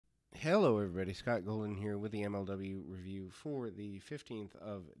Hello, everybody. Scott Golden here with the MLW review for the 15th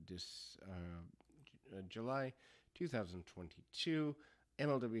of July 2022.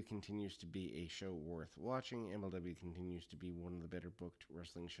 MLW continues to be a show worth watching. MLW continues to be one of the better booked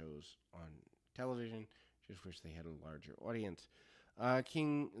wrestling shows on television. Just wish they had a larger audience.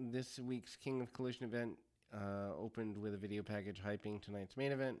 This week's King of Collision event opened with a video package hyping tonight's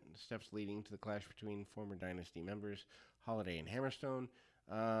main event, steps leading to the clash between former Dynasty members Holiday and Hammerstone.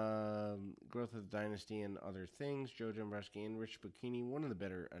 Growth of the Dynasty and other things. Joe Dombrowski and Rich Bikini, one of the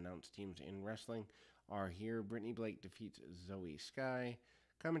better announced teams in wrestling, are here. Brittany Blake defeats Zoe Sky.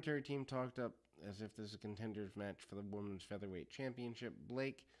 Commentary team talked up as if this is a contenders match for the Women's Featherweight Championship.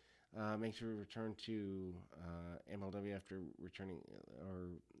 Blake makes her return to MLW after returning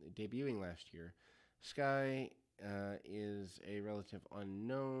or debuting last year. Sky is a relative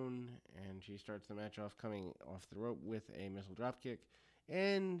unknown, and she starts the match off coming off the rope with a missile dropkick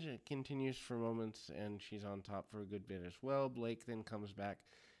and continues for moments, and she's on top for a good bit as well. Blake then comes back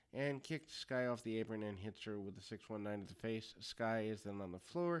and kicks Sky off the apron and hits her with a 619 to the face. Sky is then on the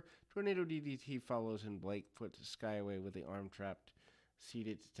floor. Tornado DDT follows, and Blake puts Sky away with the arm trapped,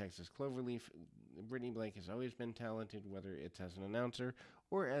 seated to Texas Cloverleaf. Brittany Blake has always been talented, whether it's as an announcer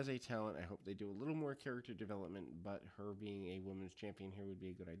or as a talent. I hope they do a little more character development, but her being a women's champion here would be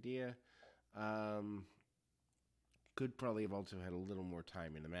a good idea. Could probably have also had a little more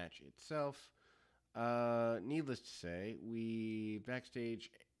time in the match itself. Needless to say, we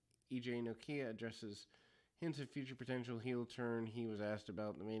backstage, EJ Nokia addresses hints of future potential heel turn. He was asked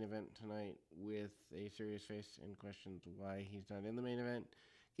about the main event tonight with a serious face and questions why he's not in the main event.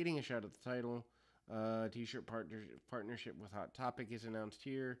 Getting a shot at the title. T-shirt partnership with Hot Topic is announced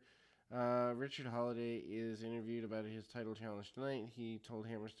here. Richard Holiday is interviewed about his title challenge tonight. He told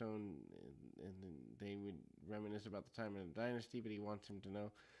Hammerstone and they would reminisce about the time in the Dynasty, but he wants him to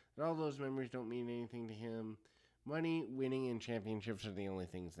know that all those memories don't mean anything to him. Money, winning, and championships are the only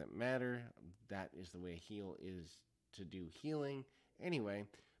things that matter. That is the way a heel is to do healing. Anyway,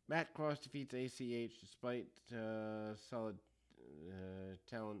 Matt Cross defeats ACH despite solid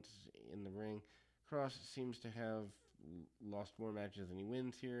talent in the ring. Cross seems to have lost more matches than he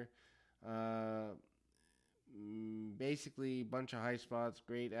wins here. Basically, bunch of high spots,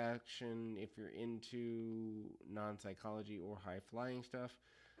 great action if you're into non-psychology or high-flying stuff.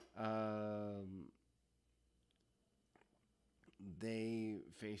 They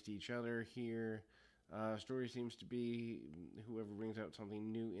faced each other here. Story seems to be whoever brings out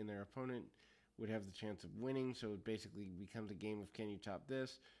something new in their opponent would have the chance of winning, so it basically becomes a game of can you top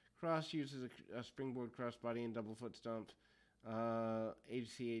this. Cross uses a springboard crossbody and double foot stomp.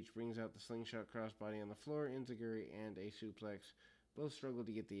 ACH brings out the slingshot crossbody on the floor, enziguri, and a suplex. Both struggle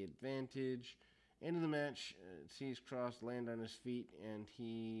to get the advantage. End of the match sees Cross land on his feet, and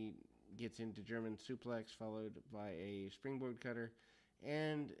he gets into German suplex, followed by a springboard cutter,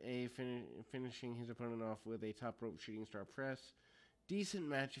 and finishing his opponent off with a top rope shooting star press. Decent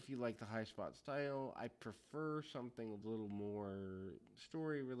match if you like the high spot style. I prefer something a little more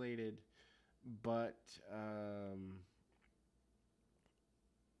story related, but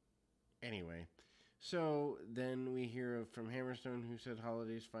anyway. So then we hear from Hammerstone, who said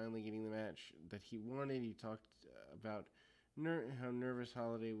Holiday's finally getting the match that he wanted. He talked about how nervous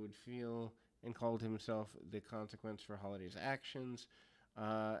Holiday would feel and called himself the consequence for Holiday's actions.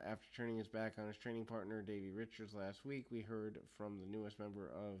 After turning his back on his training partner, Davey Richards, last week, we heard from the newest member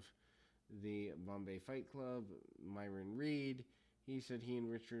of the Bombay Fight Club, Myron Reed. He said he and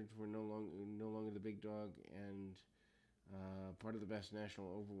Richards were no longer the big dog, and part of the best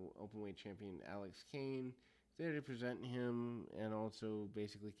national openweight champion, Alex Kane, there to present him and also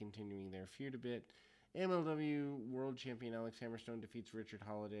basically continuing their feud a bit. MLW World Champion Alex Hammerstone defeats Richard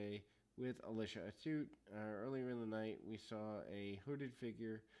Holiday with Alicia Atout. Earlier in the night, we saw a hooded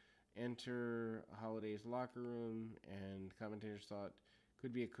figure enter Holiday's locker room, and commentators thought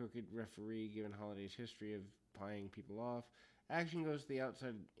could be a crooked referee given Holiday's history of pieing people off. Action goes to the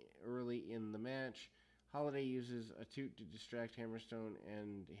outside early in the match. Holiday uses Atout to distract Hammerstone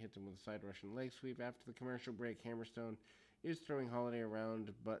and hits him with a side Russian leg sweep. After the commercial break, Hammerstone is throwing Holiday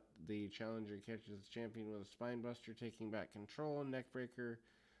around, but the challenger catches the champion with a spine buster, taking back control, neckbreaker.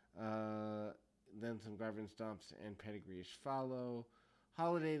 Then some Garvin stomps and pedigrees follow.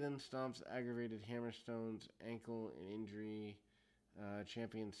 Holiday then stomps aggravated Hammerstone's ankle, an injury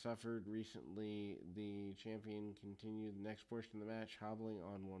champion suffered recently. The champion continued the next portion of the match, hobbling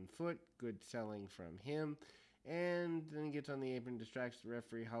on one foot. Good selling from him. And then he gets on the apron, distracts the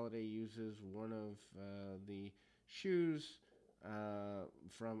referee. Holiday uses one of the shoes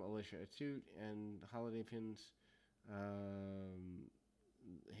from Alicia Atout, and Holiday pins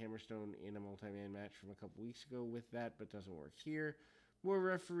Hammerstone in a multi-man match from a couple weeks ago with that, but doesn't work here. More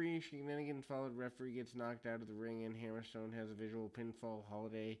referee shenanigans followed. Referee gets knocked out of the ring, and Hammerstone has a visual pinfall.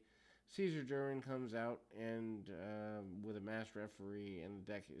 Holiday. Caesar German comes out and with a masked referee, and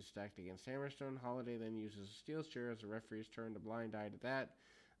the deck is stacked against Hammerstone. Holiday then uses a steel chair as the referees turn a blind eye to that.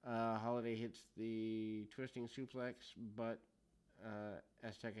 Holiday hits the twisting suplex, but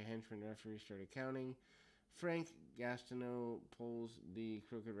Azteca henchman referee started counting. Frank Gastineau pulls the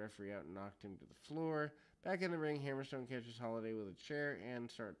crooked referee out and knocked him to the floor. Back in the ring, Hammerstone catches Holiday with a chair and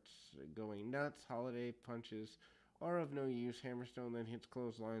starts going nuts. Holiday punches are of no use. Hammerstone then hits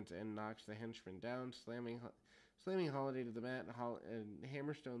clotheslines and knocks the henchman down, slamming Holiday to the mat.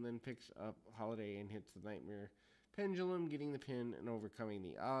 Hammerstone then picks up Holiday and hits the Nightmare Pendulum, getting the pin and overcoming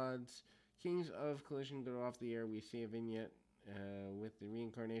the odds. Kings of Collision go off the air. We see a vignette with the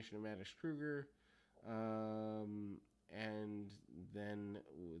reincarnation of Maddox Kruger. And then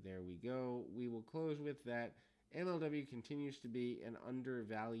there we go. We will close with that. MLW continues to be an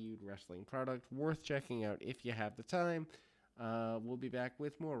undervalued wrestling product, worth checking out if you have the time. We'll be back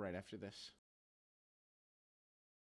with more right after this.